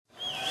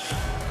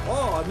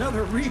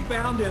another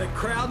rebound in a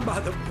crowd by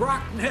the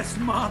Brock Ness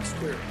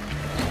Monster.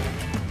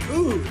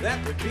 Ooh,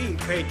 that would be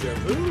deja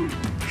vu.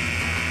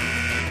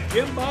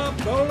 Jim Bob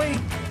goalie,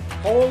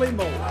 holy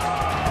moly.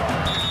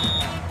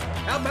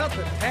 How about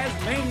the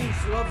Tasmanian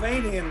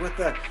Slovenian with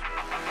the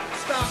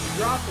stop,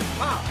 drop, and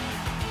pop?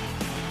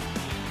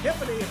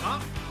 Hippity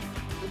hop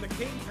from the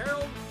Kings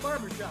Herald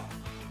Barbershop.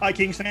 Hi,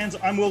 Kings fans.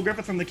 I'm Will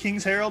Griffith from the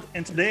Kings Herald,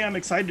 and today I'm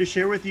excited to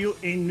share with you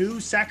a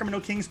new Sacramento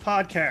Kings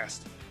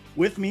podcast.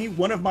 With me,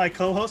 one of my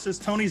co-hosts is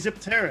Tony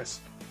Xypteras.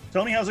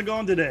 Tony, how's it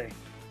going today?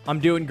 I'm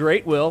doing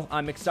great, Will.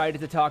 I'm excited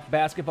to talk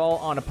basketball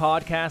on a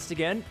podcast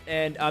again,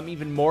 and I'm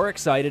even more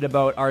excited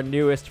about our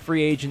newest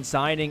free agent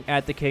signing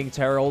at the Kings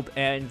Herald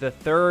and the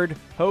third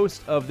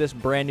host of this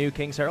brand new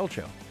Kings Herald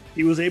Show.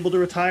 He was able to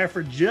retire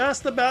for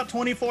just about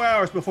 24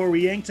 hours before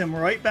we yanked him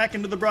right back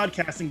into the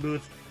broadcasting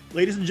booth.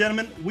 Ladies and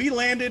gentlemen, we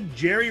landed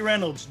Jerry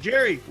Reynolds.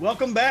 Jerry,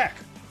 welcome back.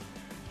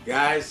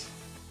 Guys,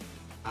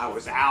 I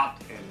was out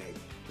and they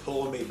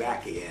pulled me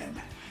back in.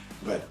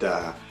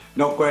 But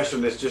no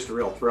question, it's just a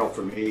real thrill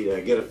for me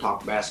to get to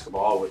talk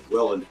basketball with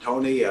Will and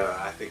Tony.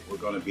 I think we're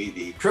going to be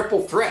the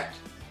triple threat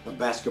of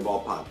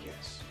basketball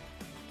podcasts.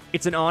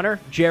 It's an honor,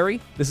 Jerry.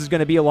 This is going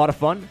to be a lot of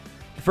fun.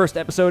 The first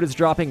episode is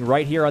dropping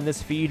right here on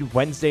this feed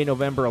Wednesday,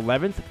 November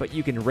 11th, but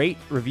you can rate,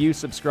 review,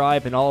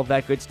 subscribe, and all of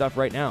that good stuff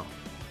right now.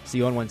 See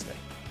you on Wednesday.